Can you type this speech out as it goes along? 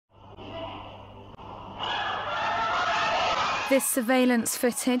This surveillance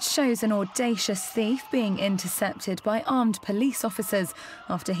footage shows an audacious thief being intercepted by armed police officers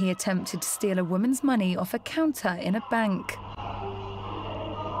after he attempted to steal a woman's money off a counter in a bank.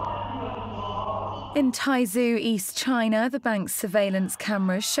 In Taizhou, East China, the bank's surveillance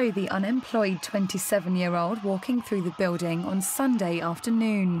cameras show the unemployed 27-year-old walking through the building on Sunday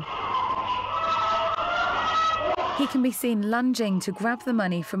afternoon. He can be seen lunging to grab the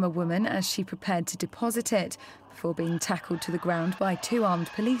money from a woman as she prepared to deposit it, before being tackled to the ground by two armed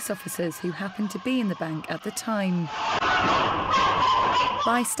police officers who happened to be in the bank at the time.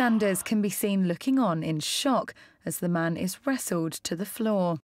 Bystanders can be seen looking on in shock as the man is wrestled to the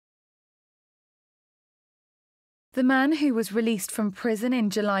floor. The man, who was released from prison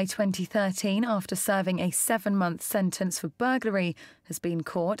in July 2013 after serving a 7-month sentence for burglary, has been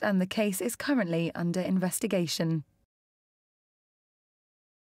caught and the case is currently under investigation.